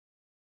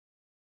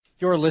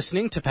You're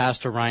listening to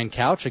Pastor Ryan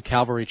Couch at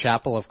Calvary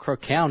Chapel of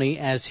Crook County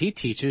as he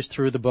teaches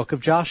through the book of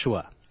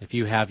Joshua. If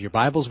you have your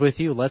Bibles with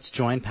you, let's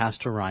join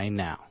Pastor Ryan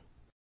now.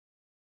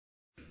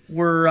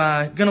 We're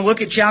going to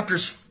look at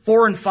chapters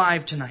 4 and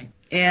 5 tonight.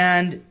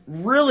 And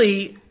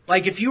really,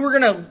 if you were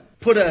going to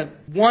put a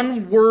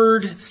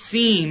one-word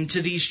theme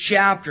to these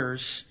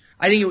chapters,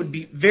 I think it would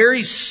be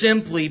very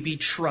simply be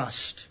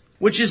trust.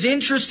 Which is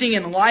interesting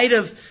in light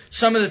of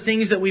some of the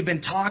things that we've been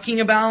talking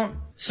about.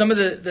 Some of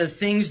the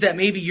things that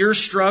maybe you're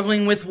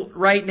struggling with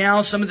right now,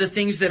 some of the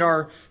things that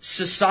our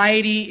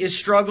society is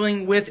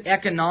struggling with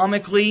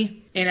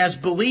economically. And as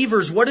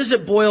believers, what does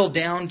it boil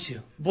down to?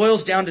 It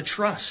boils down to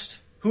trust.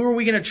 Who are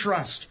we going to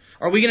trust?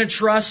 Are we going to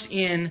trust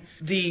in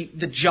the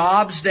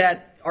jobs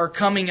that are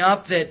coming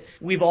up that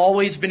we've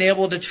always been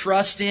able to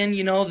trust in,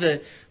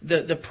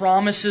 the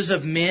promises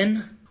of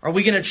men? Are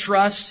we going to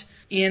trust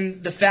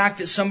in the fact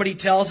that somebody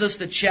tells us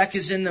the check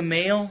is in the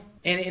mail?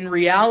 And in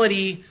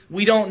reality,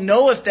 we don't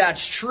know if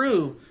that's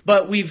true,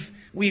 but we've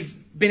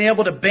been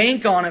able to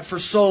bank on it for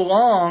so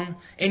long,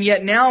 and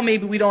yet now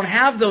maybe we don't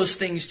have those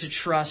things to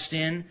trust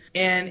in,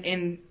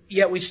 and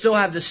yet we still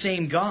have the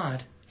same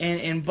God.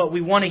 But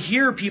we want to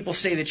hear people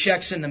say the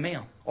check's in the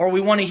mail. Or we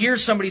want to hear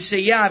somebody say,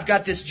 yeah, I've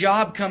got this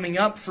job coming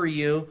up for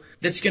you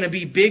that's going to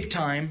be big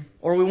time.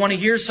 Or we want to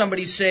hear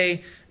somebody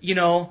say,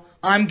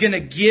 I'm going to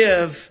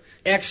give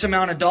X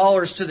amount of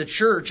dollars to the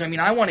church.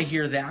 I want to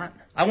hear that.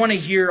 I want to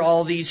hear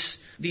all these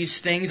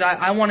things.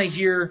 I want to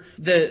hear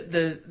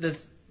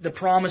the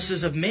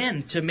promises of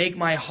men to make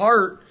my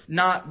heart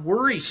not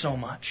worry so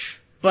much.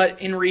 But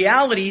in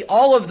reality,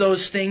 all of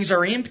those things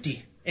are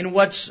empty. And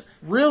what's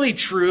really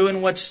true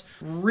and what's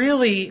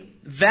really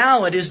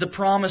valid is the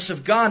promise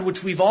of God,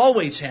 which we've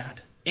always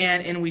had.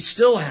 And we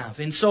still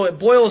have. And so it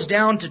boils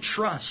down to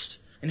trust.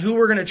 And who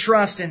we're going to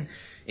trust. And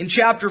in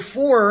chapter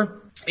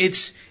 4,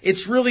 it's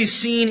really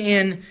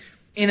seen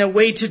in a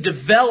way to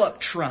develop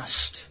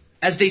trust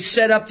as they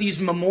set up these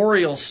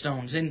memorial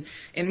stones. And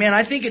man,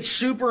 I think it's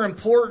super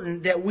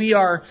important that we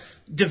are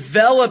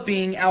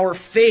developing our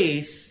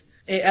faith,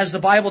 as the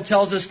Bible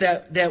tells us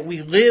that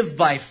we live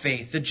by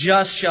faith. The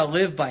just shall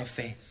live by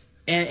faith.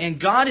 And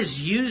God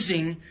is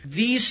using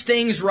these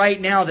things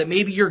right now that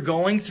maybe you're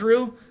going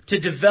through to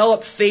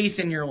develop faith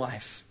in your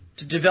life,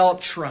 to develop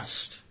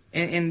trust.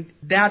 And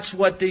that's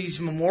what these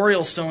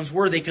memorial stones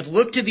were. They could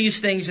look to these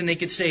things and they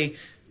could say,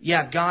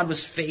 yeah, God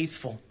was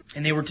faithful.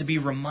 And they were to be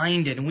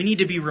reminded. And we need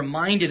to be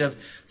reminded of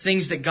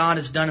things that God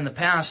has done in the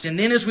past. And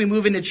then as we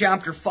move into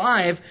chapter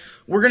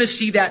 5, we're going to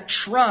see that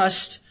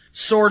trust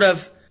sort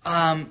of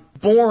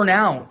borne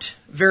out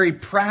very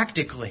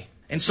practically.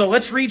 And so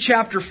let's read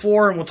chapter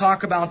 4 and we'll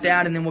talk about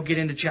that and then we'll get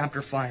into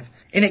chapter 5.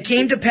 And it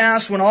came to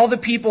pass when all the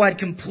people had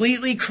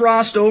completely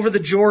crossed over the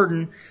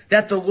Jordan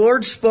that the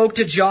Lord spoke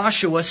to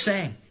Joshua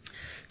saying,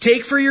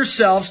 take for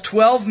yourselves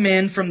 12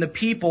 men from the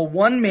people,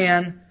 one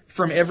man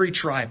from every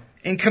tribe.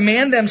 And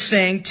command them,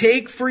 saying,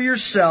 take for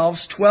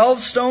yourselves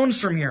 12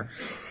 stones from here,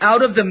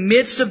 out of the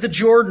midst of the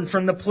Jordan,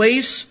 from the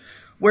place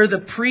where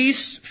the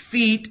priest's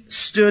feet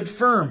stood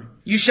firm.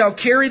 You shall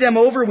carry them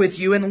over with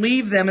you and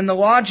leave them in the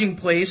lodging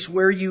place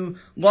where you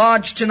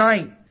lodge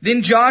tonight.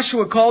 Then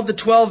Joshua called the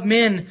 12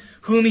 men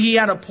whom he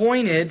had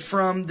appointed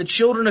from the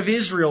children of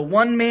Israel,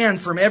 one man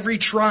from every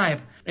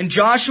tribe. And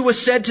Joshua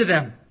said to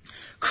them,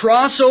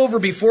 cross over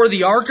before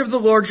the ark of the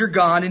Lord your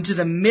God into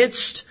the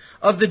midst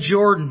of the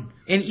Jordan.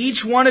 And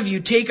each one of you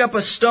take up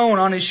a stone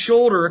on his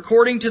shoulder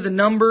according to the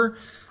number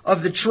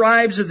of the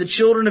tribes of the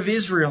children of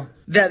Israel,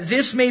 that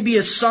this may be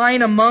a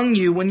sign among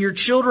you when your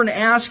children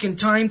ask in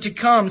time to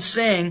come,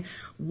 saying,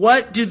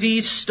 what do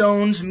these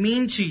stones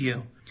mean to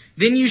you?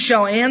 Then you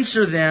shall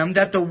answer them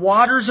that the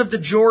waters of the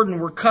Jordan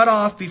were cut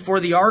off before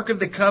the ark of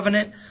the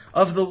covenant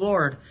of the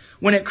Lord.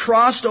 When it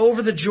crossed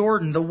over the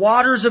Jordan, the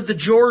waters of the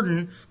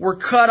Jordan were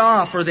cut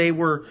off, or they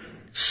were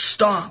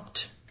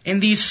stopped. And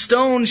these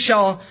stones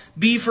shall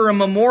be for a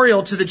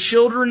memorial to the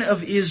children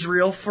of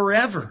Israel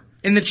forever.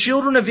 And the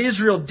children of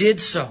Israel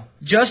did so,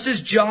 just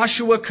as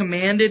Joshua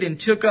commanded, and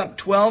took up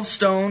 12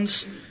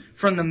 stones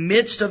from the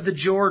midst of the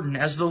Jordan,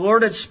 as the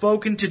Lord had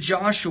spoken to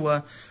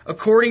Joshua,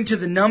 according to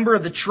the number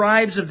of the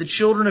tribes of the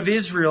children of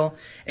Israel,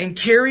 and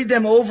carried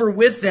them over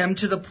with them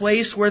to the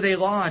place where they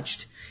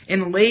lodged,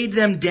 and laid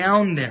them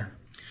down there.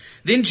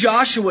 Then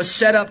Joshua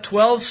set up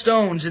 12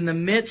 stones in the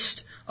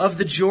midst of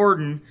the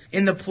Jordan,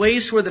 in the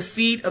place where the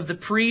feet of the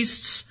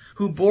priests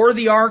who bore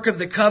the ark of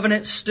the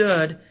covenant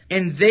stood,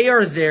 and they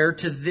are there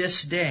to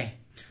this day.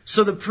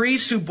 So the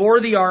priests who bore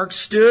the ark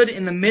stood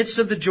in the midst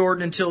of the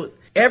Jordan until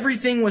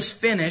everything was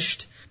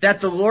finished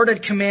that the Lord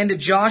had commanded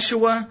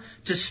Joshua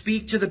to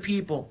speak to the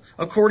people,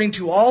 according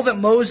to all that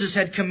Moses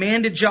had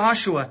commanded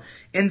Joshua,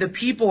 and the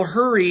people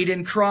hurried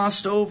and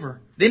crossed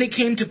over. Then it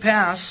came to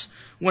pass,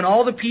 when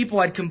all the people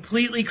had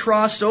completely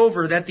crossed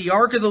over, that the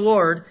ark of the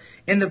Lord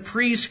and the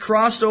priests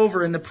crossed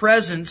over in the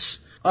presence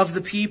of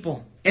the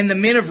people. And the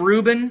men of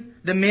Reuben,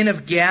 the men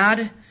of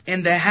Gad,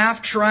 and the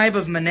half-tribe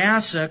of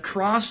Manasseh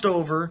crossed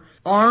over,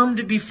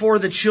 armed before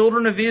the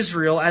children of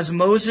Israel, as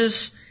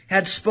Moses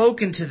had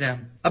spoken to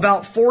them.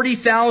 About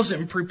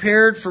 40,000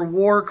 prepared for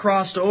war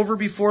crossed over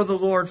before the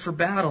Lord for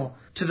battle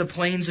to the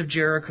plains of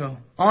Jericho.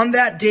 On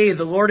that day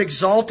the Lord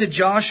exalted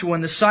Joshua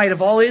in the sight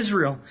of all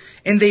Israel,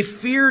 and they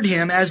feared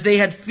him as they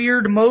had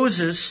feared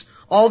Moses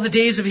all the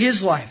days of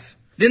his life.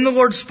 Then the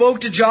Lord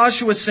spoke to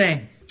Joshua,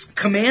 saying,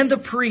 "Command the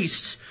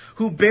priests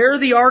who bear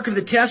the ark of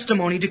the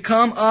testimony to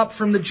come up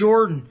from the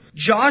Jordan."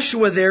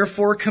 Joshua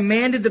therefore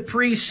commanded the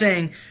priests,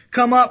 saying,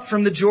 "Come up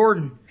from the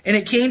Jordan." And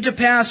it came to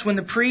pass, when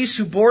the priests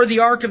who bore the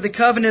ark of the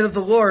covenant of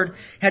the Lord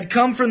had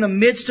come from the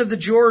midst of the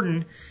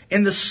Jordan,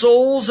 and the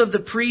soles of the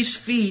priests'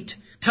 feet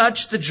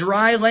touched the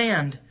dry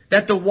land,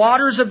 that the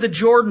waters of the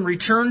Jordan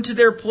returned to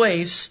their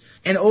place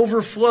and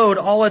overflowed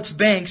all its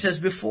banks as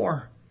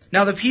before.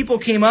 Now the people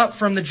came up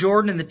from the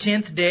Jordan in the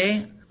 10th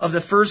day of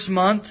the first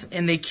month,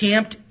 and they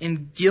camped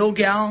in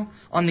Gilgal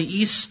on the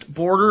east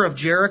border of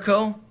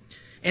Jericho.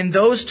 And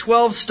those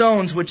 12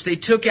 stones which they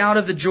took out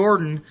of the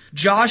Jordan,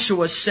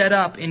 Joshua set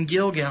up in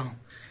Gilgal.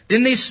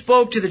 Then they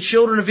spoke to the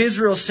children of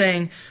Israel,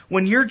 saying,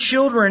 "When your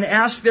children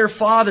ask their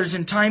fathers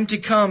in time to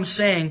come,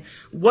 saying,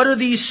 'What are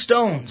these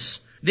stones?'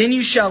 then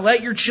you shall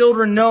let your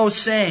children know,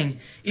 saying,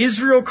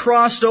 'Israel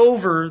crossed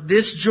over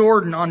this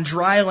Jordan on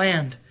dry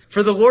land.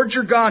 For the Lord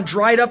your God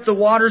dried up the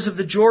waters of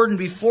the Jordan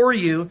before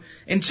you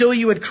until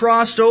you had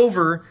crossed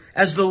over,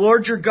 as the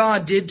Lord your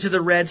God did to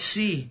the Red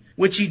Sea,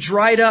 which he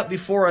dried up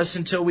before us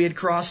until we had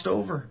crossed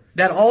over.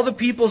 That all the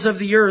peoples of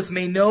the earth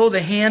may know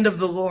the hand of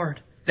the Lord,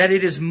 that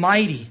it is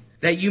mighty,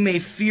 that you may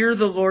fear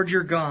the Lord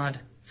your God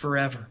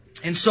forever."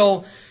 And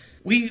so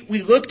we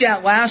looked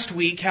at last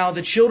week how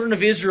the children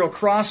of Israel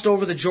crossed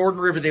over the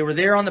Jordan River. They were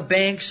there on the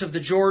banks of the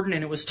Jordan,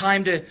 and it was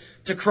time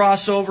to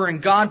cross over,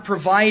 and God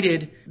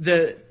provided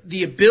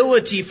the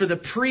ability for the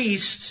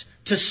priests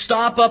to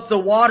stop up the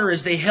water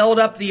as they held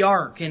up the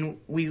ark. And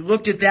we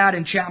looked at that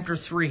in chapter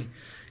 3.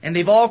 And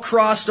they've all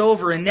crossed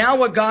over. And now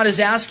what God is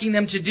asking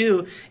them to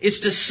do is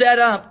to set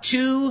up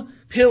 2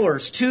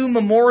 pillars, 2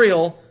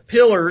 memorial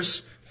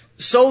pillars,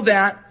 so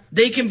that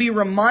they can be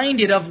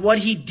reminded of what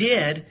he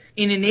did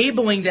in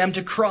enabling them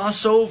to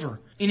cross over,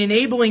 in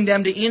enabling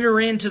them to enter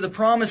into the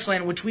promised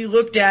land, which we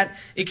looked at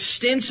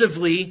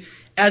extensively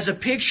as a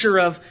picture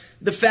of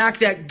the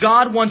fact that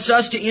God wants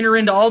us to enter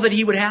into all that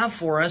he would have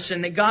for us,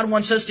 and that God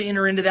wants us to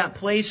enter into that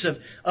place of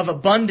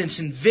abundance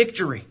and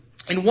victory.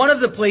 And one of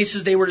the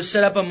places they were to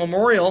set up a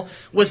memorial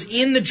was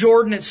in the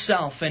Jordan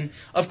itself. And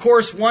of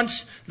course,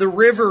 once the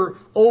river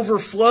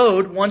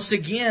overflowed, once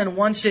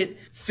it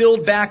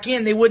filled back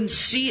in, they wouldn't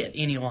see it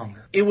any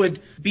longer. It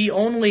would be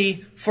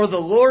only for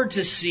the Lord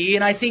to see.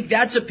 And I think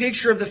that's a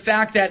picture of the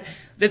fact that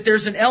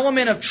there's an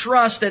element of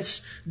trust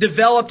that's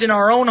developed in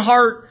our own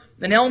heart,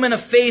 an element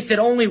of faith that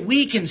only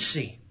we can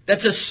see.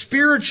 That's a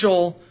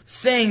spiritual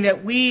thing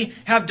that we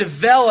have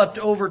developed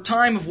over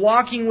time of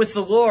walking with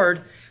the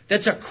Lord.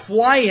 That's a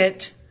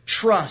quiet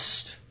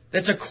trust.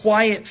 That's a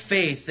quiet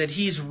faith that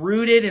he's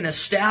rooted and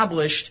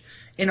established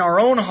in our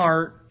own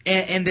heart,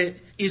 and that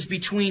is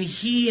between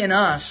he and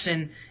us,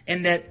 and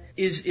that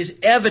is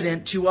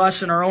evident to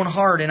us in our own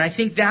heart. And I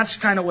think that's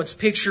kind of what's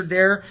pictured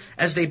there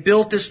as they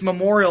built this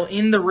memorial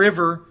in the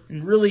river,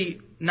 and really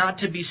not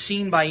to be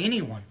seen by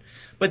anyone.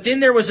 But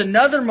then there was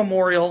another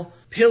memorial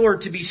pillar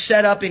to be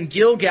set up in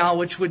Gilgal,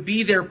 which would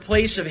be their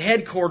place of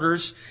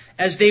headquarters,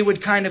 as they would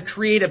kind of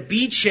create a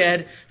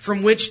beachhead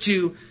from which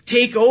to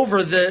take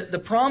over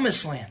the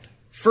promised land.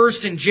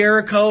 First in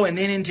Jericho, and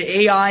then into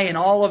Ai and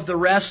all of the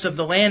rest of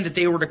the land that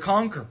they were to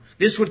conquer.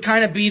 This would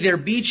kind of be their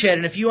beachhead.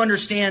 And if you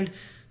understand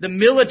the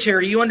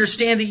military, you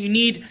understand that you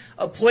need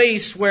a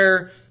place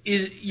where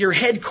you're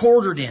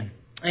headquartered in.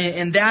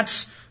 And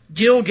that's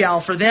Gilgal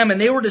for them. And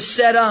they were to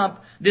set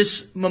up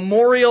this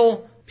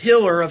memorial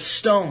pillar of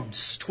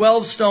stones,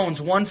 12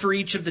 stones, one for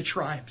each of the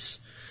tribes,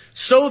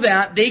 so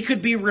that they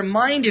could be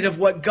reminded of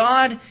what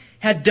God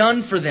had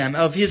done for them,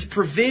 of his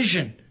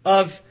provision,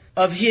 of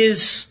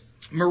his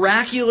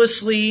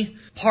miraculously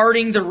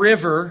parting the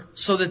river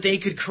so that they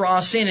could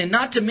cross in. And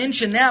not to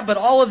mention that, but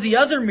all of the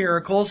other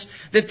miracles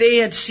that they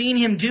had seen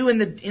him do in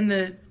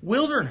the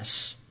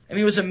wilderness. I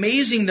mean, it was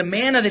amazing, the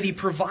manna that he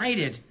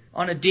provided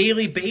on a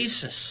daily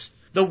basis.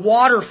 The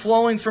water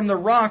flowing from the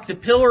rock, the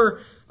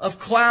pillar of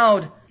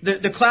cloud,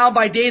 the cloud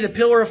by day, the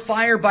pillar of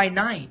fire by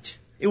night.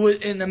 It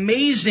was an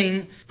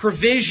amazing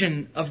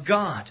provision of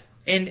God.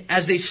 And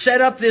as they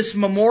set up this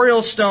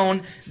memorial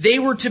stone, they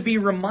were to be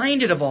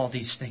reminded of all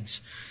these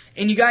things.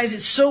 And you guys,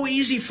 it's so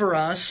easy for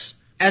us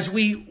as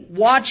we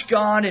watch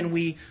God and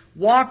we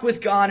walk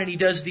with God and he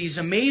does these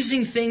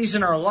amazing things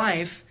in our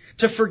life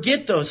to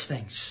forget those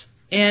things.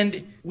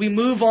 And we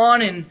move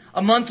on, and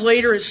a month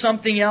later it's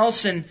something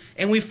else, and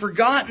we've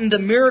forgotten the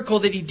miracle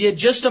that he did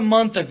just a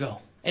month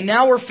ago. And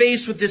now we're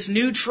faced with this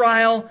new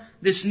trial,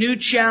 this new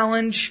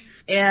challenge,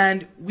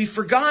 and we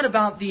forgot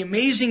about the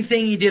amazing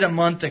thing he did a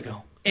month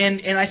ago.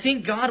 And I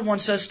think God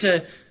wants us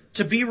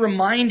to be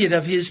reminded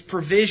of his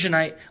provision,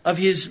 of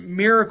his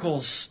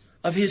miracles,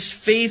 of his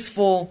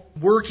faithful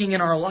working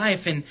in our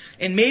life. And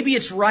maybe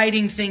it's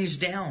writing things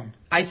down.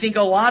 I think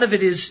a lot of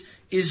it is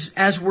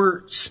as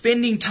we're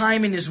spending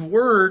time in his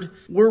word,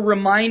 we're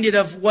reminded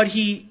of what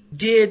he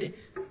did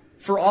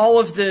for all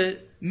of the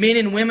men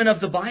and women of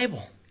the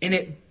Bible. And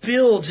it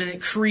builds and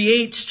it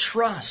creates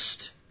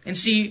trust. And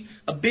see,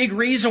 a big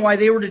reason why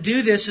they were to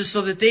do this is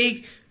so that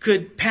they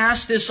could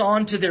pass this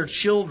on to their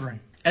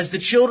children. As the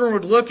children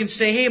would look and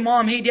say, hey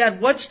mom, hey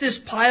dad, what's this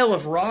pile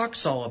of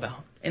rocks all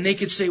about? And they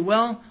could say,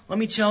 well, let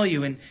me tell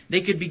you. And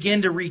they could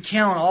begin to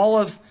recount all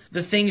of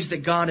the things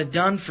that God had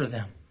done for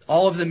them.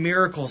 All of the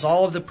miracles,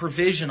 all of the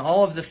provision,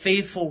 all of the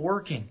faithful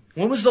working.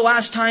 When was the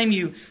last time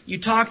you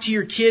talked to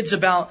your kids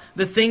about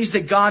the things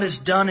that God has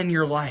done in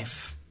your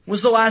life? When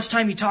was the last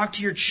time you talked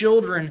to your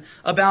children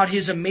about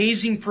His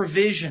amazing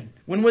provision?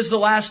 When was the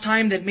last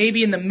time that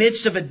maybe in the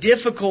midst of a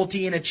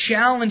difficulty and a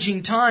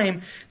challenging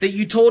time that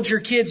you told your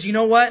kids, you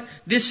know what,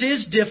 this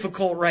is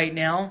difficult right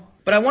now,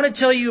 but I want to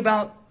tell you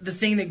about the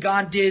thing that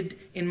God did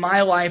in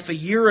my life a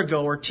year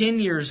ago or 10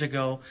 years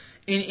ago.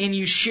 And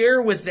you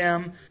share with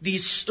them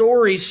these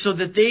stories so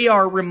that they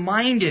are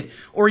reminded,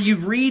 or you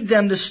read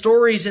them the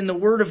stories in the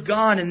Word of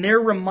God and they're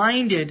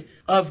reminded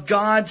of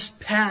God's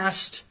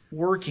past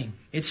working.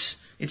 It's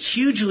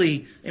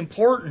hugely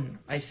important,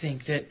 I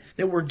think, that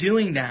we're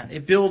doing that.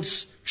 It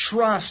builds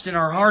trust in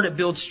our heart. It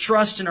builds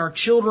trust in our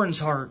children's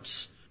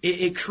hearts.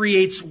 It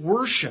creates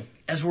worship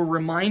as we're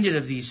reminded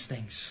of these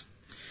things.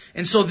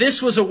 And so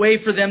this was a way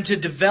for them to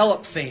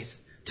develop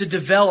faith, to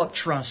develop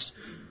trust.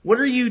 What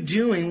are you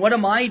doing? What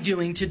am I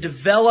doing to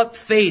develop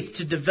faith,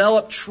 to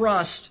develop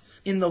trust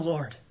in the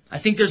Lord? I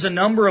think there's a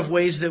number of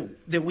ways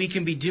that we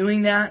can be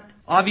doing that.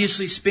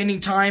 Obviously, spending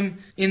time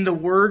in the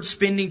Word,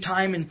 spending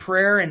time in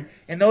prayer,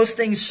 and those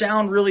things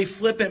sound really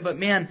flippant, but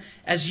man,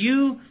 as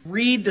you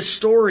read the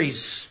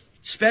stories,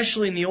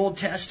 especially in the Old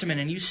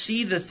Testament, and you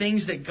see the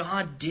things that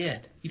God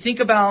did. You think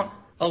about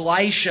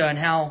Elisha and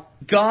how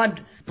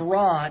God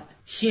brought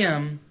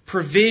him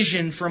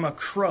provision from a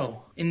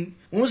crow. And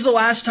when was the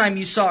last time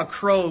you saw a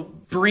crow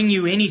bring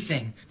you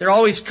anything? They're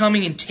always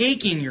coming and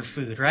taking your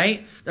food,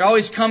 right? They're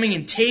always coming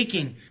and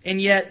taking. And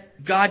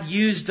yet God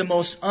used the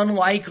most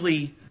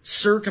unlikely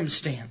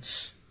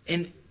circumstance.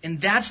 And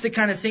that's the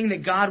kind of thing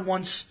that God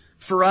wants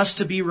for us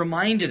to be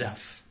reminded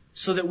of.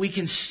 So that we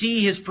can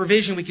see His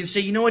provision. We can say,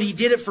 you know what? He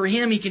did it for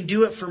him. He can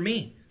do it for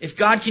me. If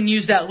God can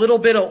use that little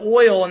bit of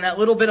oil and that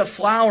little bit of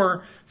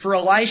flour for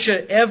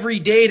Elisha every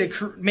day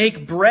to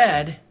make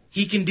bread,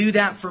 He can do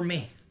that for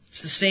me.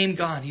 It's the same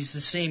God. He's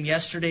the same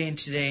yesterday and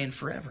today and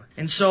forever.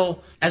 And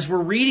so, as we're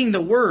reading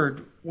the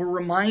Word, we're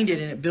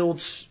reminded and it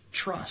builds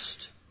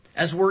trust.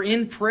 As we're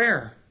in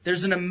prayer,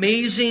 there's an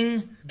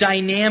amazing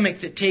dynamic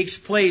that takes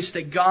place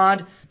that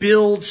God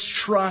builds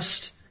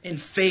trust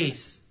and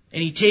faith.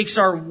 And He takes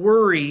our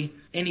worry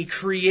and He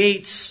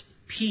creates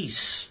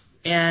peace.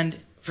 And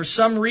for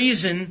some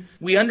reason,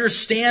 we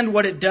understand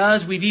what it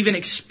does. We've even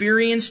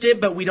experienced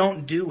it, but we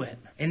don't do it.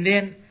 And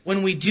then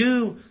when we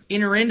do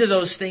enter into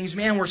those things,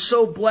 man, we're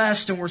so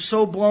blessed and we're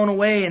so blown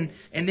away.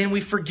 And then we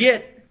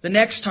forget the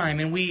next time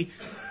and we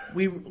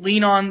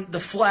lean on the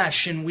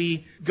flesh and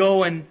we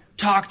go and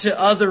talk to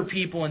other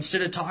people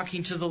instead of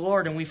talking to the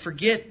Lord. And we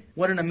forget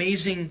what an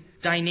amazing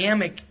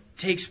dynamic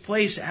takes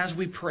place as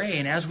we pray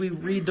and as we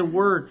read the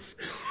Word.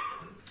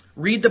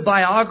 Read the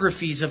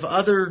biographies of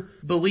other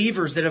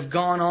believers that have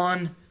gone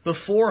on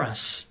before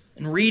us.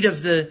 And read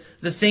of the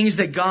things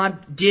that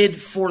God did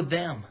for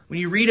them. When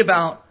you read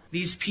about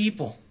these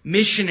people,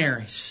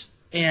 missionaries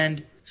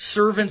and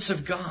servants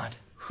of God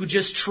who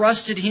just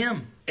trusted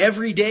Him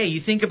every day. You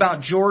think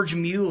about George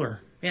Mueller.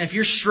 Man, if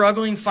you're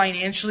struggling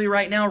financially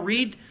right now,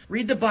 read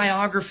the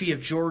biography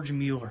of George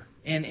Mueller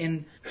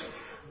and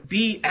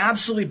be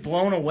absolutely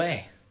blown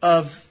away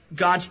of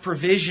God's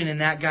provision in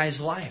that guy's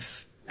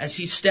life as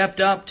he stepped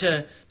up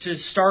to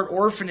start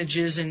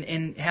orphanages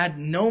and had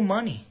no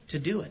money to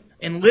do it.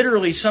 And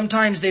literally,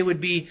 sometimes they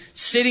would be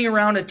sitting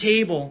around a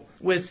table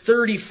with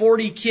 30,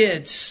 40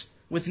 kids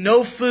with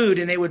no food,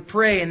 and they would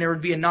pray, and there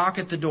would be a knock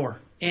at the door.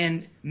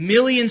 And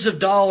millions of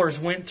dollars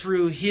went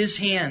through his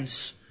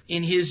hands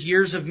in his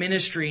years of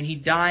ministry, and he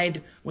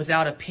died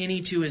without a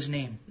penny to his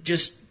name.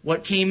 Just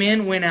what came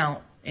in went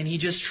out, and he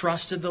just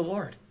trusted the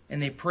Lord.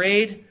 And they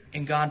prayed,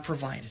 and God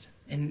provided.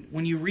 And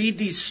when you read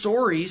these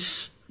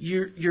stories,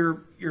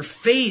 your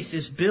faith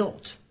is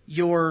built.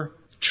 Your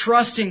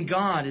trust in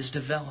God is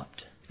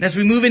developed. And as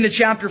we move into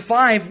chapter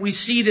 5, we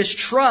see this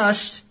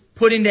trust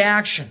put into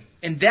action.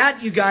 And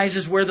that, you guys,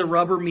 is where the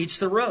rubber meets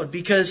the road.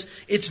 Because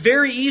it's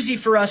very easy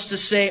for us to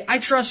say, I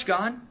trust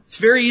God. It's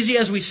very easy,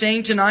 as we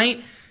sang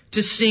tonight,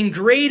 to sing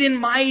great and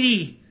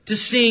mighty, to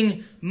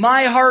sing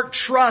my heart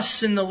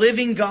trusts in the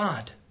living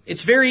God.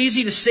 It's very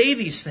easy to say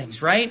these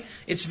things, right?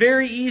 It's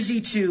very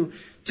easy to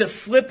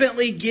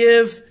flippantly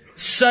give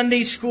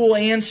Sunday school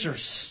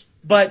answers.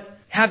 But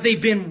have they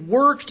been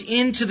worked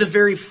into the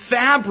very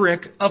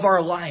fabric of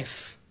our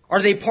life?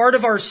 Are they part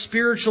of our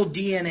spiritual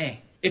DNA?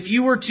 If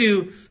you were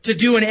to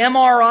do an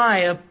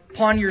MRI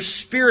upon your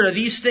spirit, are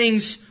these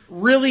things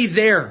really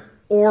there?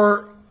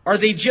 Or are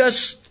they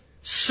just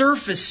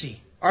surfacey?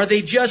 Are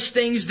they just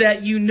things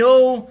that you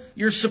know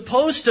you're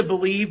supposed to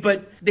believe,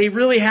 but they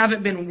really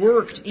haven't been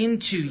worked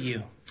into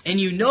you? And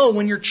you know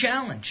when you're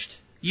challenged.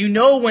 You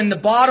know when the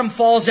bottom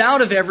falls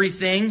out of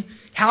everything,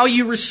 how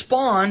you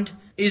respond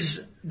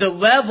is the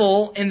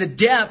level and the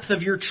depth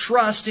of your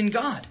trust in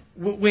God.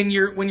 When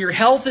your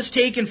health is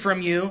taken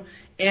from you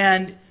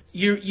and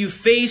you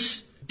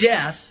face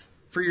death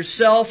for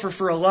yourself or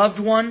for a loved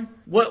one,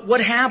 what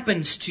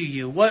happens to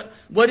you? What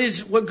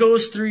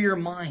goes through your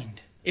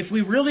mind? If we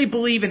really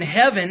believe in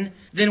heaven,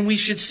 then we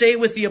should say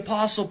with the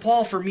Apostle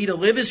Paul, for me to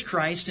live is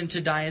Christ and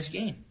to die is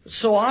gain.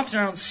 So often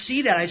I don't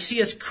see that. I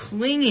see us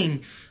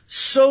clinging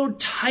so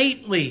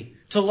tightly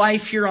to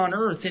life here on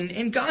earth.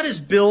 And God has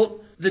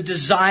built the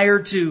desire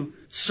to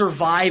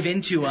survive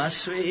into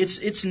us.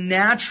 It's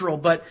natural,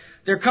 but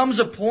there comes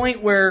a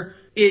point where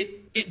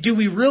do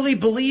we really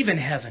believe in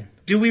heaven?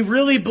 Do we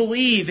really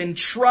believe and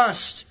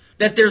trust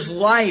that there's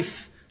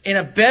life and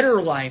a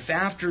better life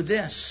after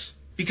this?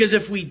 Because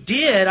if we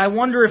did, I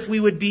wonder if we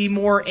would be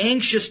more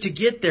anxious to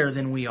get there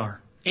than we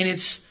are. And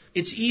it's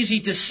easy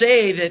to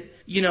say that,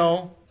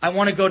 I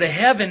want to go to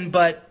heaven,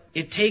 but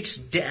it takes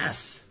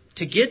death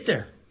to get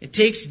there. It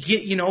takes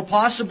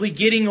possibly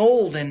getting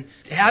old and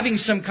having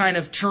some kind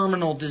of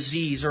terminal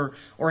disease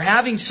or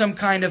having some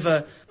kind of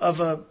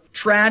a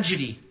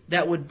tragedy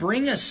that would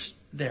bring us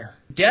there.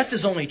 Death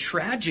is only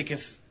tragic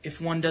if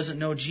one doesn't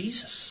know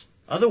Jesus.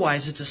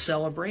 Otherwise, it's a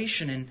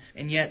celebration,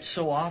 and yet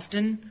so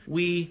often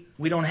we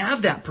don't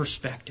have that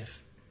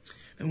perspective.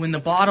 And when the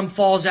bottom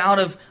falls out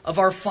of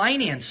our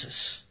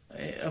finances,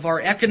 of our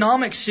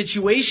economic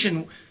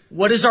situation,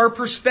 what is our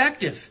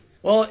perspective?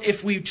 Well,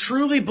 if we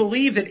truly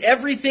believe that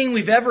everything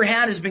we've ever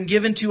had has been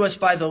given to us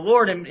by the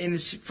Lord and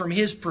it's from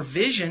His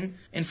provision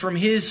and from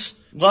His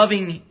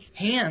loving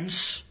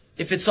hands,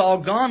 if it's all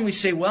gone, we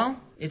say, well,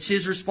 it's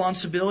His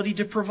responsibility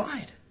to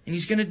provide. And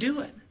He's going to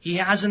do it. He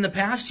has in the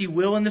past, He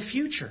will in the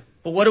future.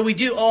 But what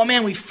do? Oh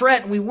man, we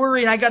fret and we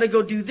worry and I got to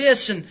go do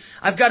this and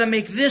I've got to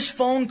make this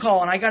phone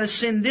call and I got to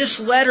send this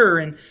letter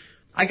and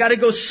I got to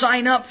go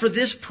sign up for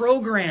this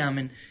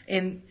program.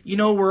 And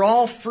we're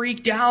all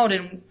freaked out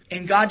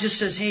and God just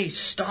says, hey,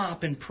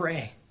 stop and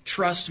pray.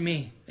 Trust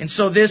me. And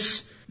so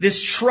this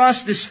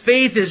trust, this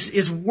faith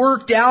is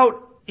worked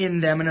out in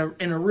them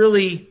in a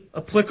really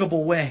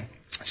applicable way.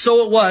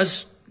 So it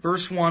was,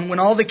 verse 1, when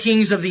all the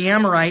kings of the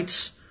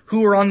Amorites who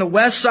were on the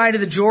west side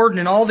of the Jordan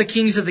and all the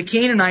kings of the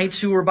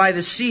Canaanites who were by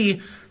the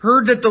sea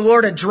heard that the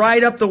Lord had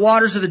dried up the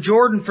waters of the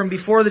Jordan from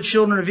before the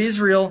children of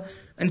Israel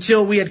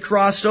until we had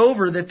crossed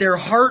over, that their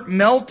heart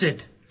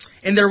melted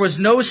and there was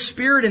no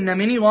spirit in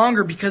them any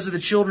longer because of the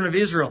children of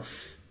Israel.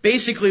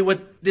 Basically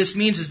what this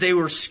means is they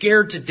were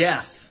scared to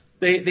death.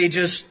 They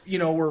just,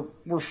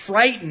 were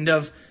frightened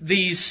of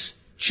these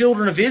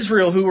children of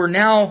Israel who were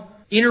now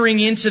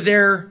entering into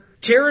their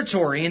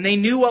territory, and they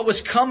knew what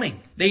was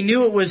coming. They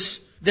knew it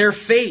was their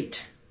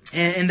fate,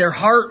 and their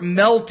heart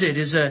melted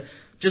is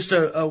just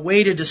a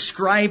way to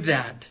describe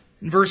that.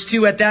 In verse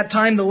 2, at that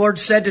time the Lord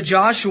said to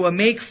Joshua,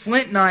 make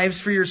flint knives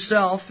for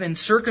yourself and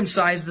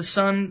circumcise the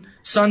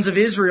sons of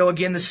Israel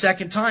again the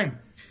second time.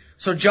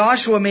 So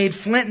Joshua made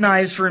flint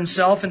knives for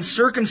himself and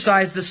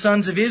circumcised the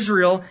sons of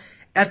Israel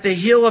at the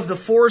hill of the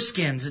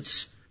foreskins.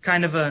 It's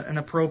kind of an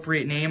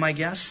appropriate name, I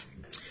guess.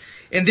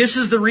 And this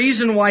is the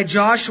reason why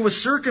Joshua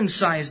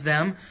circumcised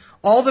them.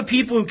 All the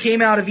people who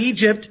came out of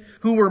Egypt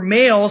who were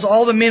males,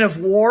 all the men of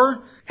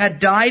war, had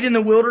died in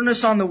the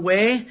wilderness on the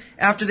way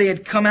after they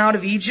had come out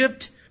of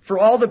Egypt. For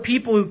all the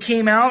people who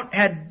came out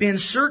had been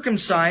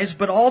circumcised,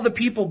 but all the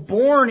people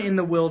born in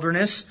the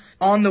wilderness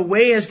on the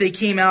way as they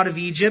came out of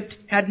Egypt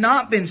had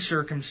not been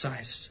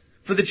circumcised.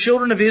 For the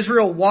children of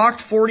Israel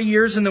walked 40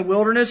 years in the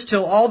wilderness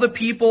till all the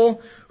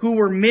people who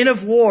were men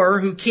of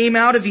war who came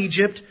out of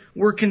Egypt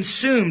were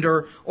consumed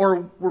or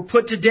were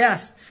put to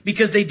death,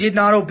 because they did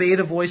not obey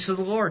the voice of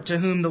the Lord, to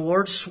whom the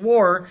Lord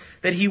swore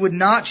that He would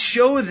not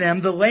show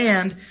them the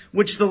land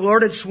which the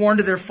Lord had sworn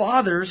to their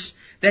fathers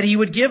that He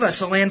would give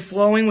us, a land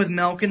flowing with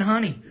milk and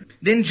honey.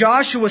 Then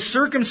Joshua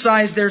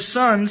circumcised their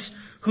sons,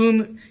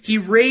 whom he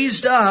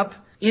raised up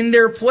in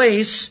their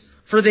place,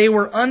 for they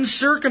were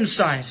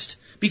uncircumcised,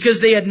 because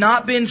they had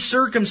not been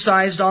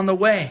circumcised on the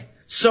way.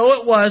 So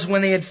it was,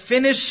 when they had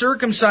finished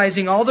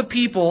circumcising all the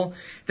people,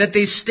 that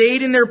they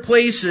stayed in their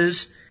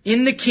places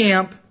in the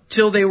camp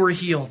till they were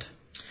healed.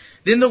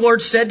 Then the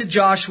Lord said to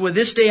Joshua,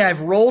 this day I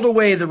have rolled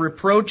away the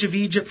reproach of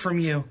Egypt from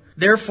you.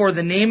 Therefore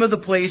the name of the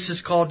place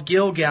is called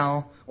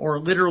Gilgal, or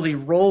literally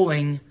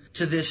rolling,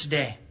 to this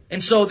day.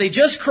 And so they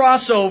just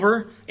cross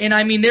over, and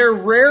they're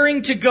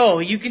raring to go.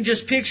 You can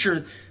just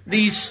picture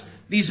these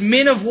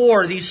men of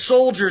war, these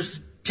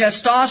soldiers.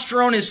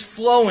 Testosterone is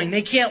flowing.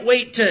 They can't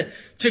wait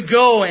to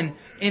go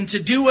and to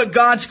do what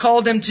God's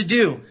called them to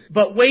do.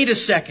 But wait a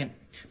second.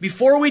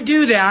 Before we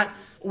do that,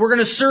 we're going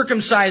to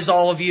circumcise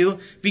all of you,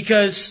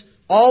 because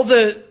all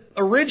the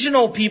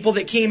original people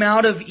that came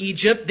out of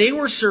Egypt, they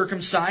were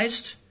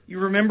circumcised. You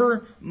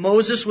remember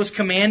Moses was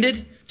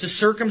commanded to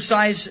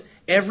circumcise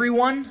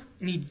everyone,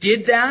 and he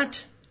did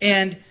that.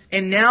 And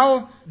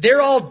now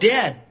they're all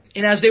dead.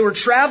 And as they were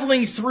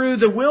traveling through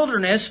the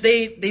wilderness,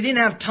 they didn't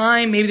have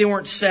time. Maybe they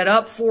weren't set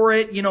up for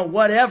it,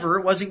 whatever.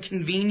 It wasn't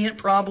convenient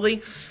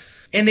probably.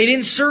 And they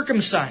didn't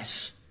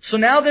circumcise. So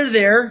now they're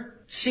there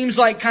seems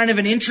like kind of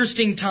an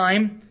interesting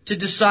time to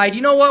decide,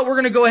 you know what, we're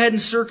going to go ahead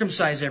and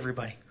circumcise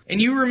everybody. And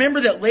you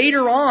remember that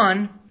later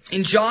on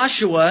in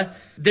Joshua,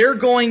 they're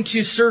going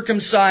to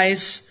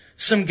circumcise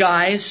some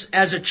guys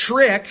as a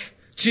trick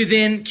to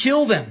then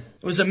kill them.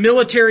 It was a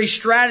military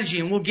strategy,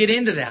 and we'll get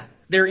into that.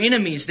 Their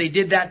enemies, they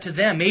did that to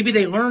them. Maybe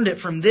they learned it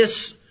from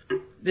this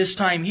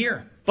time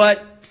here.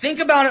 But think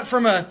about it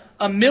from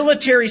a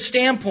military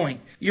standpoint.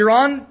 You're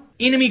on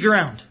enemy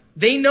ground.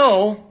 They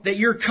know that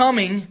you're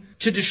coming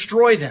to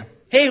destroy them.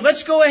 Hey,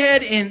 let's go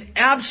ahead and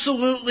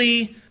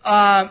absolutely,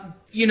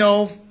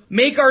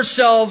 make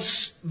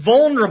ourselves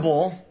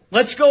vulnerable.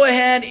 Let's go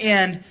ahead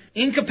and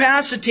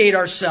incapacitate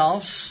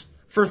ourselves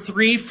for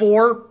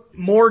 3-4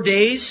 more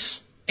days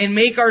and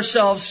make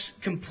ourselves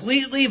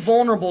completely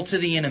vulnerable to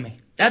the enemy.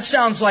 That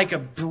sounds like a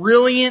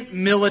brilliant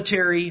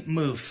military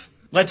move.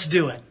 Let's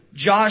do it.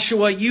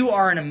 Joshua, you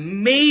are an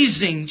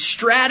amazing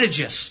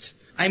strategist.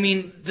 I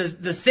mean,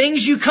 the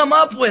things you come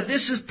up with,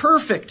 this is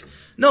perfect.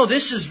 No,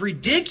 this is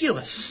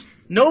ridiculous.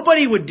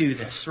 Nobody would do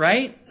this,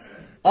 right?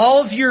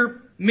 All of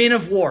your men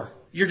of war,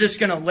 you're just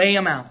going to lay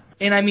them out.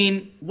 And I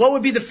mean, what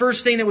would be the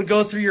first thing that would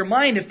go through your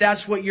mind if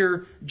that's what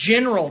your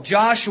general,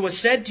 Joshua,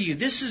 said to you?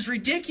 This is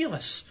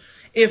ridiculous.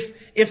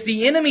 If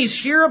the enemies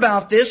hear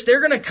about this, they're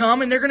going to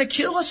come and they're going to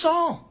kill us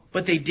all.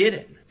 But they did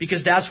it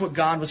because that's what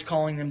God was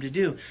calling them to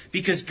do.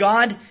 Because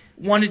God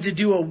wanted to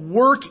do a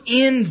work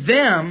in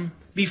them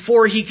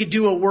before He could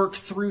do a work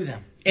through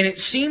them. And it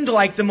seemed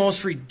like the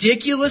most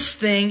ridiculous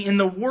thing in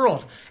the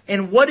world.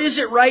 And what is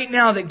it right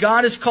now that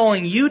God is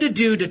calling you to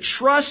do to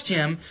trust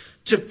Him,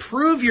 to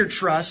prove your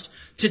trust,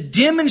 to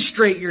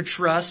demonstrate your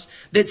trust,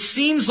 that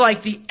seems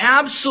like the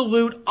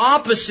absolute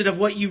opposite of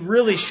what you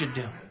really should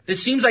do? It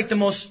seems like the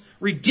most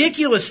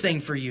ridiculous thing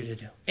for you to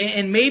do.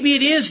 And maybe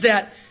it is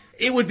that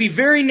it would be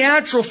very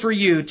natural for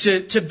you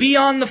to be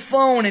on the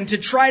phone and to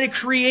try to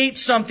create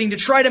something, to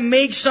try to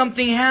make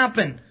something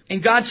happen.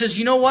 And God says,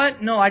 you know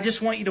what? No, I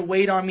just want you to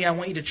wait on me. I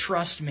want you to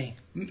trust me.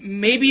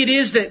 Maybe it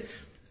is that,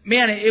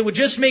 man, it would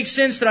just make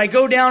sense that I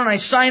go down and I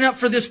sign up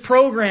for this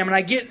program and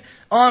I get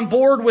on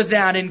board with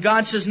that. And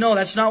God says, no,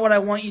 that's not what I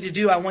want you to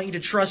do. I want you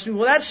to trust me.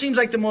 Well, that seems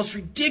like the most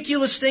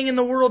ridiculous thing in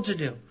the world to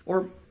do.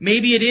 Or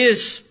maybe it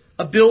is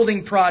a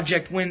building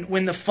project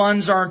when the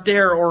funds aren't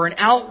there, or an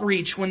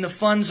outreach when the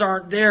funds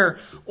aren't there,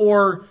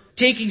 or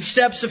taking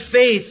steps of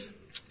faith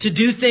to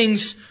do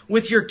things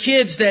with your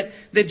kids that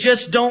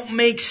just don't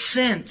make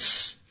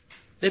sense.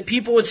 That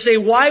people would say,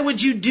 why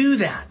would you do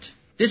that?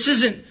 This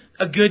isn't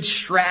a good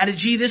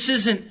strategy. This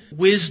isn't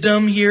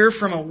wisdom here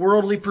from a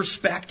worldly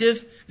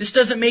perspective. This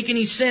doesn't make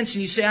any sense.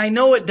 And you say, I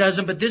know it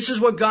doesn't, but this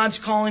is what God's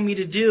calling me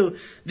to do.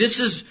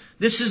 This is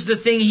the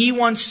thing He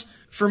wants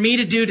for me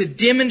to do, to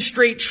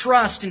demonstrate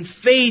trust and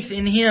faith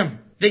in Him.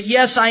 That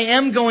yes, I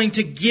am going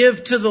to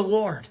give to the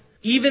Lord,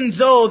 even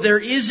though there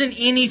isn't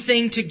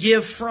anything to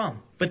give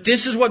from. But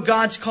this is what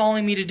God's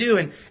calling me to do.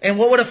 And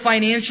what would a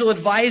financial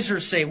advisor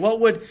say?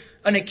 What would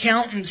an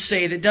accountant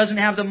say that doesn't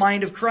have the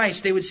mind of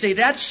Christ? They would say,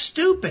 that's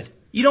stupid.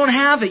 You don't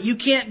have it. You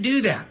can't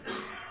do that.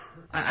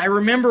 I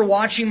remember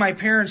watching my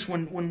parents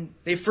when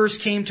they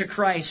first came to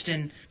Christ.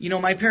 And,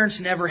 my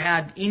parents never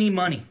had any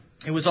money.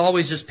 It was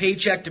always just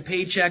paycheck to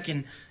paycheck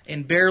and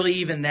barely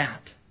even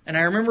that. And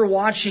I remember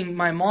watching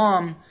my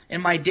mom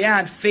and my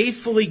dad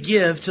faithfully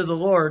give to the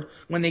Lord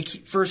when they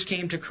first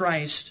came to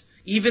Christ,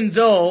 even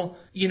though,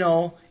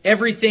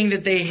 everything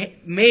that they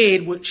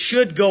made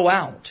should go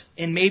out,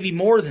 and maybe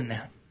more than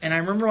that. And I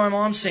remember my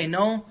mom saying,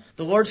 no,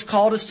 the Lord's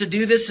called us to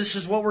do this. This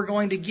is what we're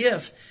going to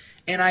give.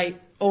 And I,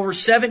 over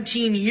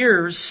 17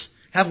 years,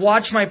 have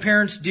watched my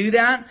parents do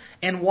that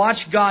and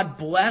watch God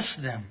bless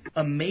them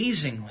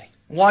amazingly.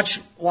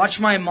 Watch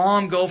my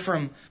mom go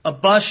from a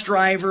bus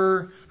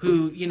driver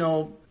who,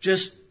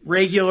 just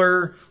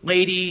regular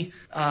lady,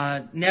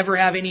 never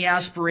have any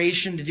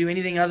aspiration to do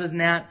anything other than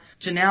that,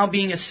 to now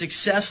being a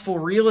successful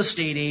real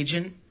estate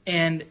agent.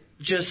 And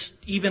just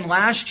even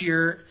last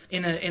year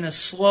in a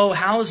slow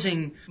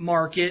housing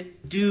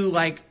market, do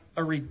like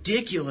a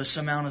ridiculous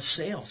amount of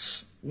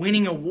sales,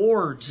 winning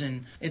awards.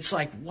 And it's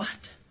like,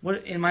 what?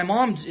 And my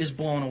mom is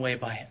blown away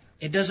by it.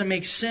 It doesn't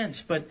make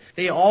sense, but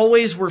they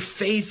always were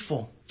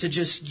faithful to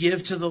just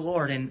give to the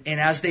Lord. And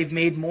as they've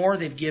made more,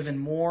 they've given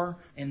more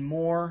and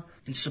more,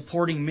 and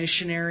supporting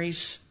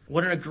missionaries.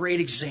 What a great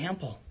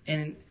example.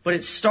 But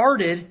it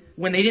started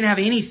when they didn't have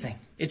anything.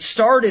 It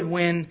started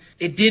when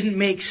it didn't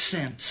make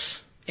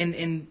sense.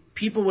 And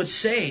people would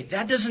say,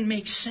 that doesn't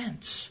make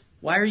sense.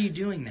 Why are you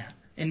doing that?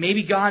 And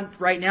maybe God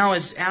right now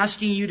is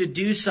asking you to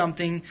do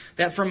something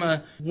that from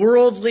a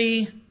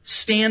worldly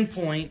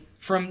standpoint,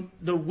 from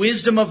the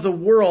wisdom of the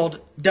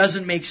world,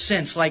 doesn't make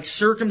sense. Like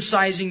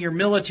circumcising your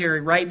military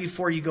right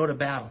before you go to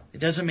battle. It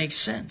doesn't make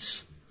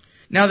sense.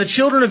 Now the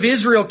children of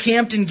Israel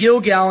camped in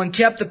Gilgal and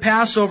kept the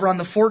Passover on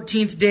the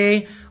 14th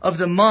day of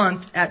the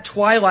month at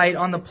twilight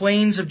on the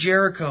plains of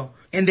Jericho.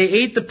 And they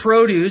ate the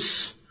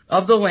produce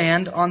of the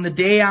land on the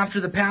day after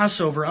the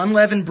Passover,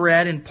 unleavened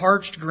bread and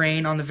parched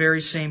grain on the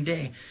very same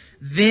day.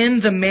 Then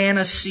the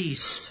manna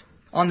ceased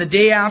on the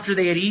day after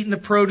they had eaten the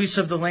produce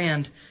of the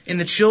land. And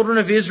the children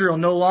of Israel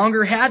no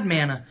longer had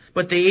manna,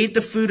 but they ate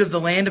the food of the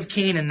land of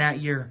Canaan that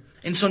year.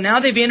 And so now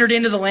they've entered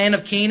into the land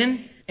of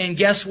Canaan, and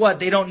guess what?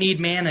 They don't need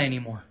manna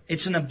anymore.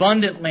 It's an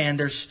abundant land.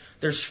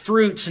 There's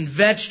fruits and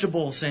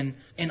vegetables and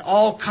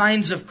all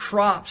kinds of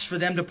crops for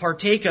them to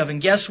partake of.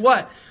 And guess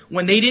what?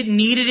 When they didn't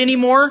need it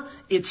anymore,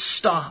 it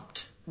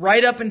stopped.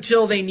 Right up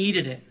until they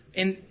needed it.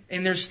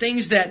 And there's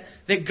things that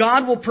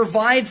God will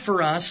provide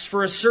for us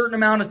for a certain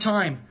amount of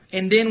time.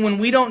 And then when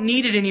we don't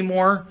need it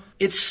anymore,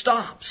 it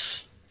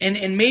stops.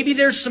 And maybe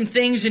there's some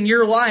things in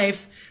your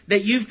life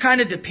that you've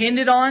kind of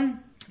depended on,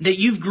 that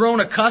you've grown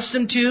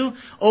accustomed to,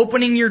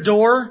 opening your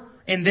door,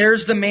 and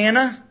there's the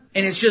manna,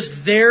 and it's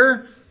just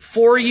there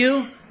for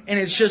you, and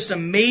it's just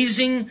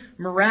amazing,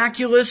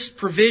 miraculous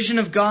provision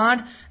of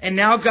God. And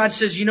now God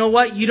says, you know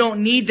what? You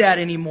don't need that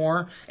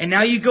anymore. And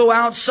now you go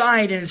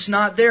outside and it's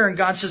not there. And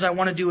God says, I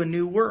want to do a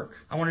new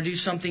work. I want to do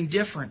something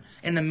different.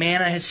 And the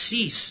manna has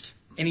ceased.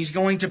 And He's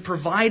going to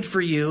provide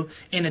for you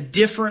in a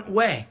different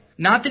way.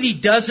 Not that He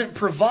doesn't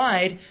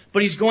provide,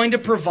 but He's going to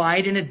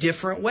provide in a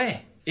different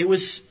way. It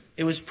was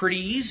pretty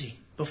easy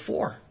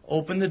before.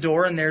 Open the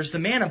door and there's the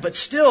manna. But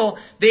still,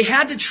 they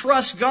had to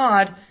trust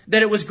God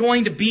that it was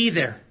going to be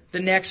there the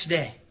next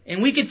day.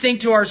 And we could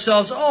think to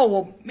ourselves, oh,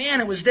 well,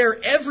 man, it was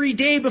there every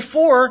day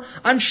before.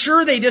 I'm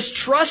sure they just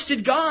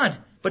trusted God.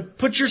 But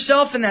put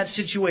yourself in that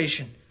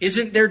situation.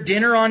 Isn't there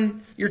dinner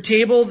on your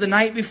table the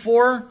night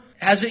before?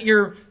 Hasn't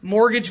your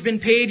mortgage been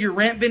paid, your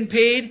rent been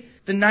paid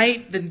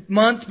the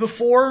month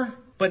before?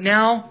 But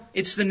now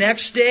it's the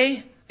next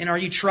day. And are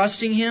you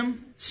trusting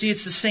Him? See,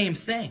 it's the same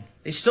thing.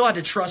 They still had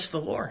to trust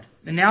the Lord.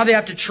 And now they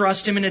have to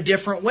trust Him in a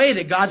different way,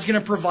 that God's going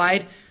to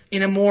provide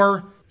in a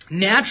more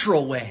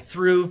natural way,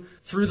 through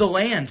the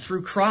land,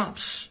 through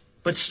crops.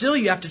 But still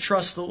you have to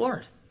trust the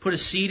Lord. Put a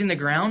seed in the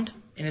ground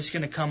and it's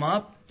going to come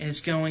up and it's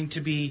going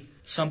to be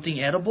something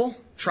edible.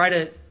 Try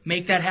to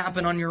make that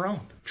happen on your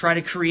own. Try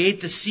to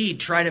create the seed.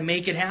 Try to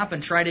make it happen.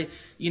 Try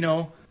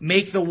to,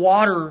 make the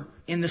water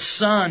in the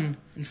sun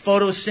and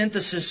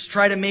photosynthesis.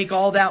 Try to make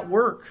all that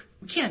work.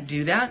 We can't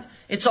do that.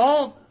 It's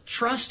all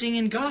trusting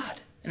in God.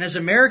 And as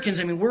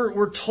Americans,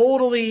 we're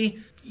totally,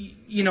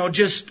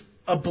 just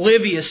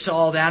oblivious to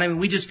all that.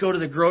 We just go to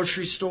the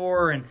grocery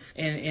store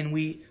and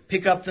we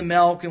pick up the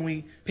milk and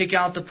we pick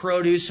out the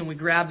produce and we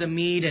grab the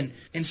meat.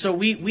 And so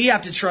we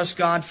have to trust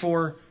God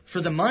for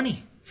the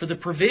money, for the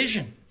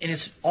provision. And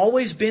it's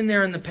always been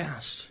there in the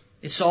past.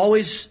 It's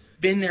always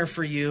been there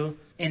for you.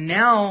 And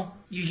now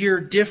you hear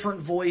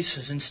different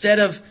voices. Instead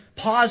of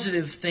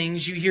positive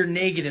things, you hear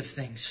negative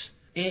things.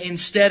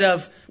 Instead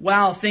of,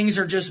 wow, things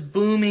are just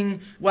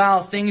booming. Wow,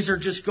 things are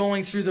just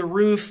going through the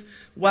roof.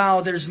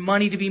 Wow, there's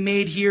money to be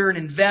made here and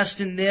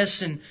invest in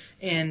this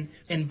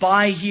and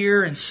buy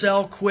here and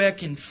sell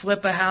quick and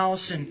flip a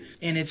house and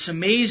it's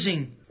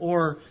amazing.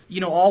 Or,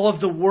 all of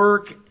the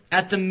work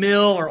at the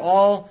mill or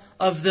all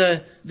of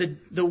the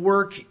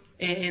work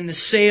in the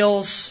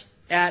sales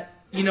at,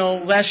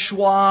 Les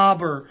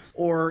Schwab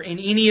or in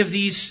any of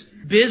these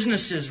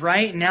businesses,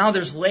 right? Now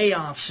there's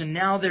layoffs and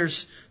now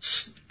there's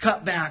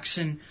cutbacks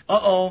and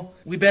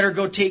we better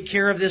go take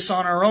care of this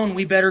on our own.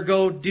 We better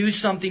go do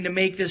something to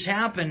make this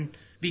happen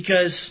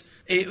because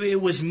it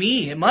was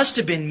me. It must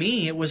have been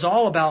me. It was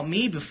all about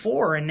me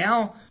before. And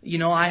now,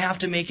 I have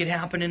to make it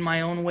happen in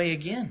my own way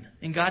again.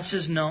 And God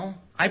says, no,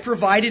 I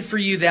provided for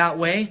you that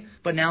way,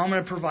 but now I'm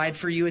going to provide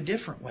for you a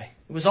different way.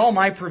 It was all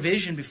my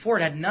provision before.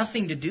 It had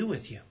nothing to do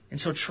with you. And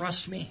so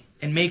trust me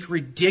and make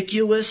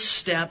ridiculous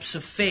steps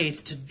of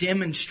faith to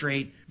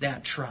demonstrate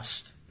that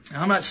trust.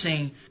 Now, I'm not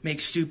saying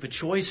make stupid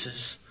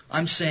choices.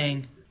 I'm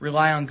saying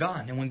rely on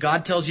God. And when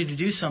God tells you to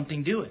do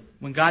something, do it.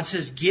 When God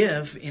says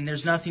give and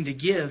there's nothing to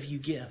give, you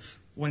give.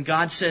 When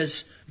God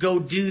says go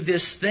do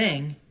this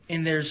thing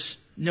and there's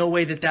no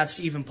way that that's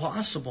even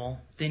possible,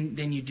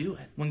 then you do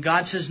it. When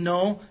God says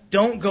no,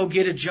 don't go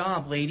get a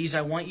job, ladies.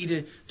 I want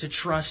you to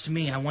trust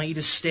me. I want you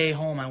to stay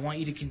home. I want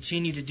you to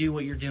continue to do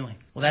what you're doing.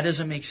 Well, that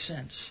doesn't make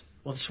sense.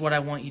 Well, it's what I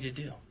want you to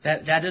do.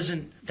 That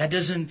doesn't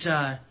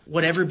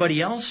what everybody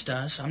else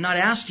does. I'm not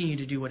asking you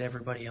to do what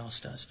everybody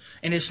else does.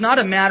 And it's not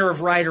a matter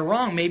of right or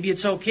wrong. Maybe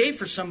it's okay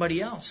for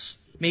somebody else.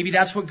 Maybe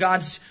that's what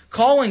God's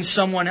calling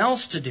someone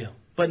else to do,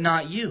 but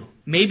not you.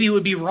 Maybe it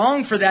would be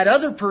wrong for that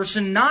other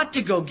person not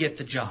to go get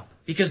the job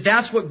because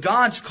that's what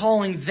God's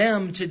calling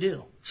them to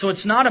do. So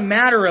it's not a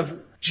matter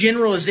of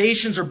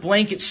generalizations or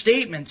blanket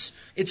statements.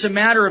 It's a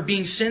matter of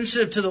being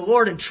sensitive to the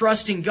Lord and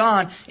trusting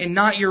God and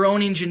not your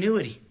own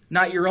ingenuity,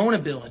 not your own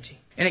ability.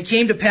 And it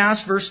came to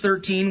pass, verse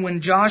 13,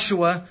 when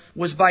Joshua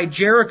was by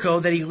Jericho,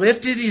 that he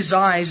lifted his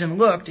eyes and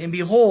looked, and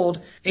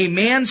behold, a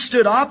man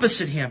stood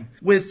opposite him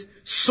with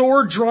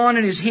sword drawn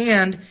in his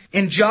hand.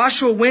 And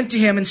Joshua went to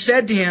him and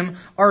said to him,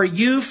 are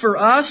you for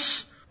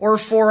us or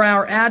for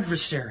our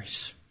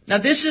adversaries? Now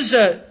this is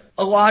a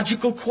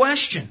logical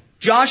question.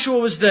 Joshua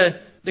was the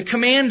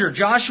commander.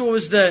 Joshua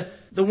was the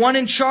one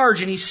in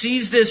charge, and he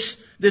sees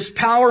this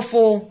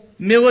powerful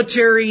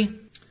military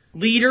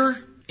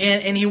leader,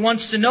 and he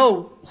wants to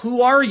know,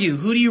 who are you?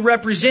 Who do you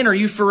represent? Are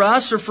you for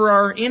us or for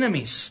our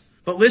enemies?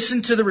 But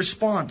listen to the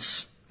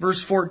response.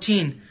 Verse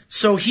 14.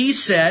 So he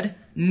said,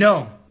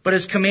 no, but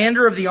as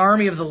commander of the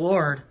army of the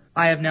Lord,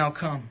 I have now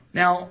come.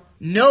 Now,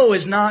 no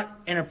is not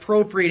an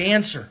appropriate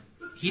answer.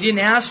 He didn't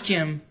ask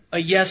him a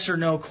yes or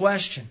no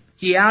question.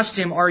 He asked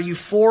him, are you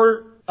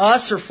for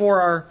us or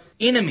for our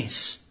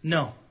enemies?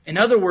 No. In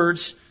other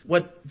words,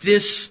 what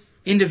this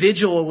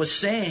individual was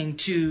saying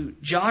to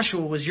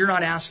Joshua was, you're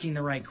not asking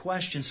the right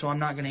question, so I'm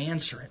not going to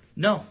answer it.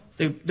 No.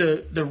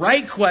 The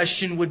right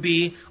question would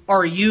be,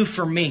 are you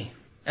for me?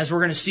 As we're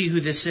going to see who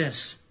this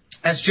is.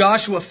 As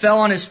Joshua fell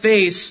on his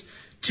face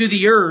to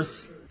the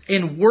earth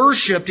and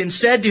worshipped and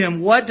said to him,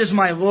 what does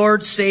my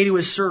Lord say to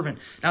his servant?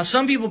 Now,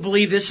 some people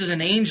believe this is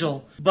an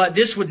angel, but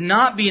this would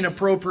not be an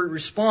appropriate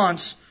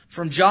response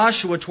from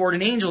Joshua toward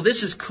an angel.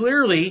 This is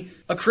clearly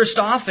a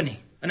Christophany,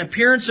 an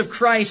appearance of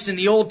Christ in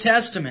the Old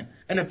Testament,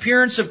 an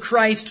appearance of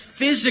Christ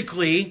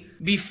physically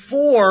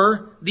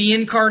before the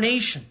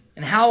incarnation.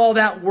 And how all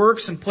that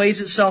works and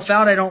plays itself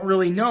out, I don't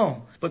really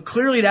know. But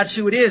clearly that's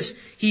who it is.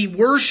 He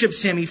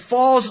worships him. He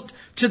falls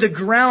to the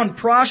ground,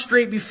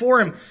 prostrate before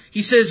him.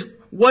 He says,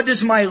 what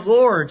does my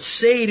Lord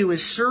say to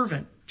his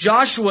servant?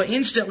 Joshua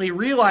instantly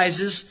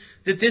realizes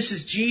that this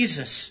is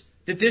Jesus,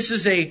 that this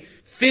is a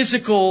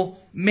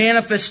physical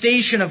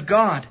manifestation of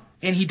God,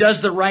 and he does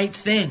the right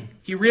thing.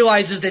 He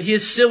realizes that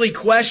his silly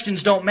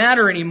questions don't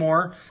matter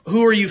anymore.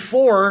 Who are you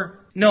for?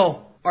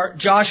 No,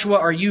 Joshua,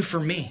 are you for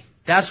me?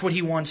 That's what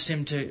he wants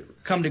him to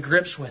come to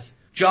grips with.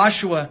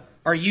 Joshua,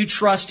 are you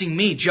trusting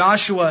me?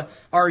 Joshua,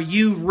 are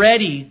you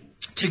ready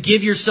to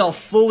give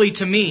yourself fully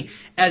to me?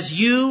 As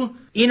you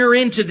enter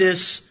into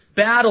this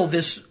battle,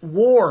 this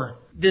war,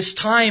 this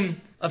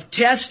time of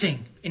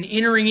testing and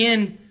entering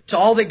in to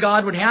all that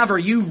God would have, are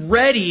you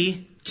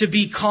ready to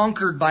be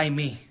conquered by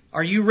me?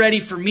 Are you ready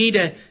for me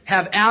to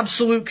have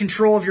absolute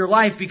control of your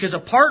life? Because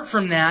apart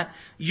from that,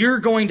 you're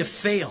going to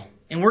fail.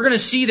 And we're going to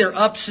see their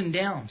ups and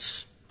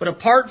downs. But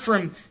apart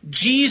from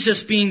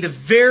Jesus being the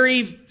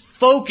very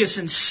focus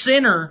and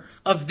center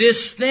of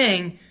this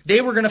thing,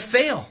 they were going to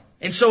fail.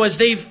 And so as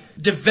they've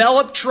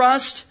developed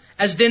trust,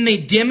 as then they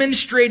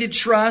demonstrated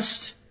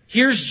trust,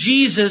 here's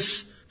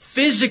Jesus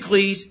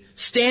physically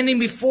standing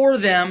before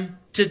them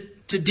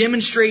to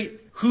demonstrate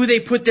who they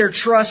put their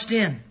trust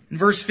in. In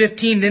verse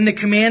 15, then the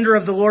commander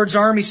of the Lord's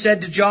army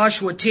said to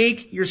Joshua,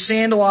 take your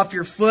sandal off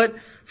your foot,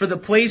 for the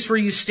place where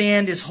you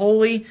stand is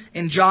holy.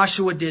 And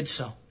Joshua did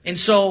so. And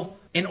so,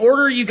 in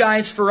order, you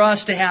guys, for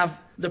us to have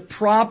the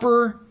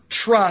proper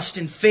trust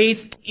and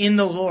faith in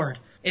the Lord,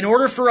 in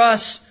order for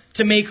us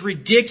to make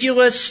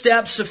ridiculous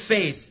steps of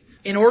faith,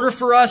 in order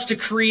for us to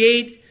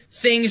create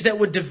things that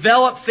would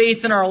develop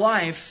faith in our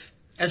life,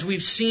 as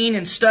we've seen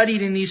and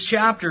studied in these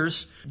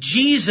chapters,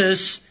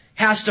 Jesus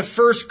has to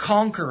first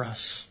conquer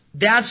us.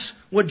 That's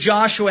what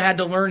Joshua had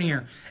to learn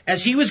here.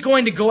 As he was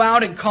going to go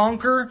out and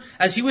conquer,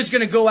 as he was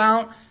going to go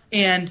out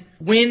and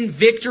win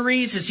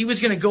victories, as he was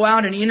going to go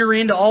out and enter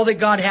into all that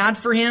God had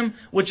for him,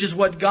 which is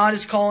what God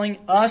is calling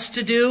us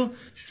to do,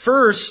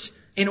 first,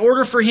 in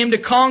order for him to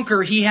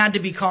conquer, he had to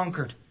be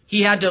conquered.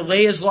 He had to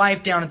lay his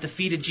life down at the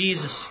feet of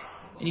Jesus.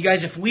 And you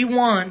guys, if we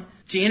want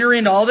to enter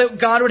into all that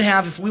God would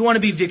have, if we want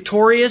to be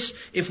victorious,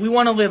 if we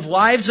want to live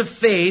lives of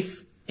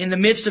faith in the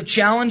midst of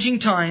challenging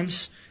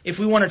times, if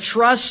we want to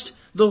trust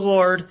the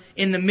Lord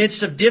in the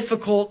midst of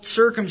difficult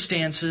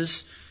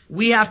circumstances,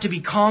 we have to be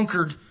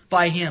conquered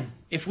by him.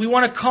 If we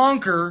want to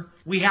conquer,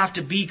 we have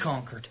to be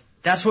conquered.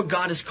 That's what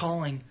God is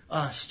calling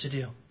us to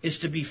do, is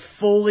to be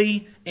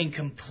fully and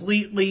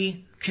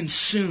completely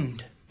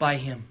consumed by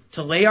him.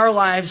 To lay our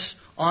lives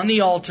on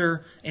the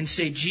altar and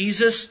say,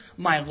 Jesus,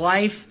 my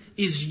life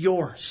is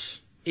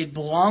yours. It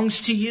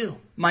belongs to you.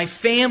 My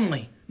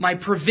family, my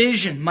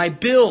provision, my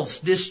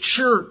bills, this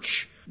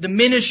church, the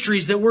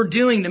ministries that we're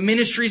doing, the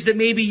ministries that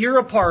maybe you're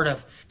a part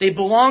of, they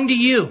belong to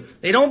you.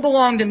 They don't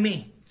belong to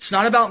me. It's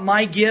not about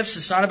my gifts.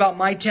 It's not about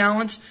my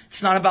talents.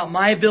 It's not about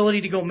my ability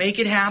to go make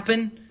it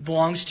happen. It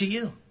belongs to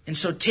you. And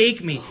so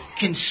take me,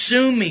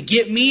 consume me,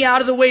 get me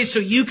out of the way so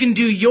you can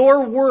do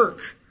your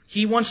work.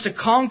 He wants to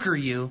conquer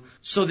you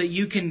so that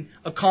you can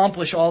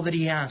accomplish all that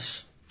he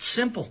has. It's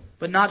simple,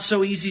 but not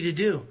so easy to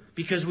do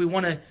because we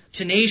want to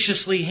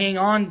tenaciously hang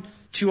on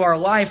to our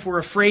life. We're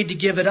afraid to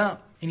give it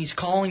up. And he's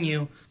calling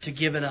you to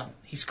give it up.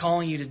 He's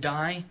calling you to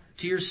die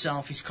to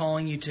yourself. He's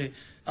calling you to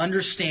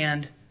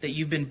understand that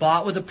you've been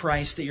bought with a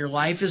price, that your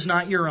life is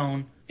not your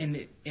own,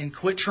 and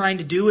quit trying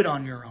to do it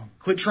on your own.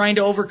 Quit trying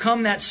to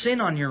overcome that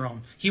sin on your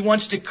own. He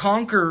wants to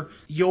conquer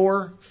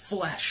your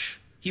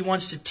flesh. He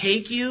wants to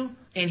take you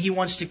and he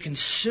wants to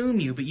consume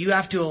you, but you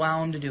have to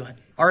allow him to do it.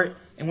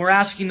 And we're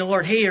asking the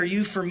Lord, hey, are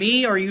you for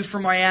me or are you for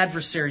my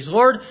adversaries?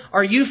 Lord,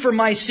 are you for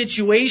my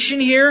situation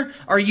here?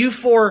 Are you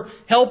for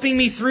helping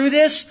me through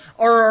this?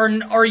 Or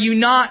are you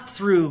not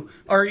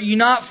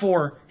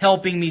for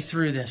helping me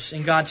through this?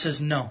 And God says,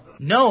 no.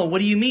 No, what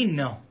do you mean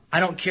no? I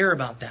don't care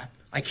about that.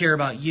 I care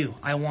about you.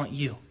 I want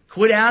you.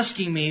 Quit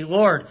asking me,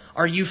 Lord,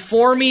 are you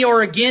for me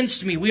or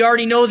against me? We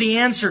already know the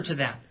answer to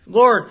that.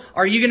 Lord,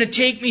 are you going to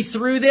take me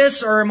through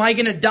this or am I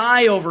going to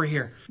die over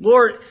here?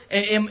 Lord,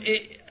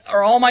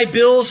 are all my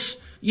bills,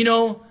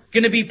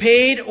 going to be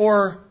paid,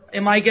 or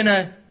am I going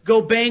to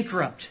go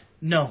bankrupt?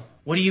 No.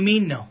 What do you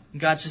mean no?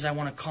 And God says, I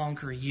want to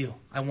conquer you.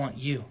 I want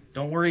you.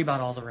 Don't worry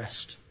about all the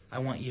rest. I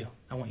want you.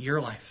 I want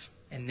your life.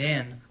 And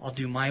then I'll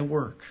do my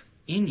work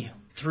in you,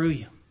 through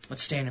you.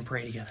 Let's stand and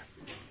pray together.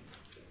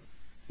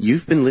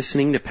 You've been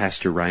listening to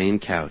Pastor Ryan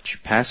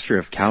Couch, pastor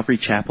of Calvary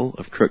Chapel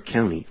of Crook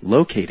County,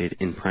 located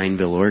in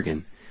Prineville,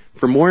 Oregon.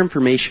 For more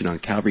information on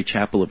Calvary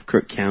Chapel of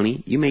Crook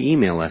County, you may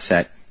email us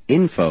at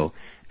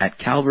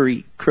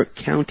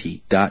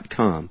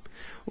info@calvarycrookcounty.com.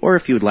 Or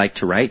if you would like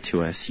to write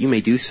to us, you may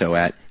do so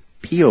at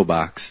P.O.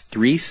 Box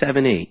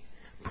 378,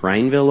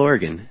 Prineville,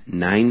 Oregon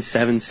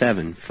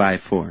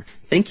 97754.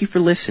 Thank you for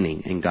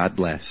listening, and God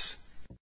bless.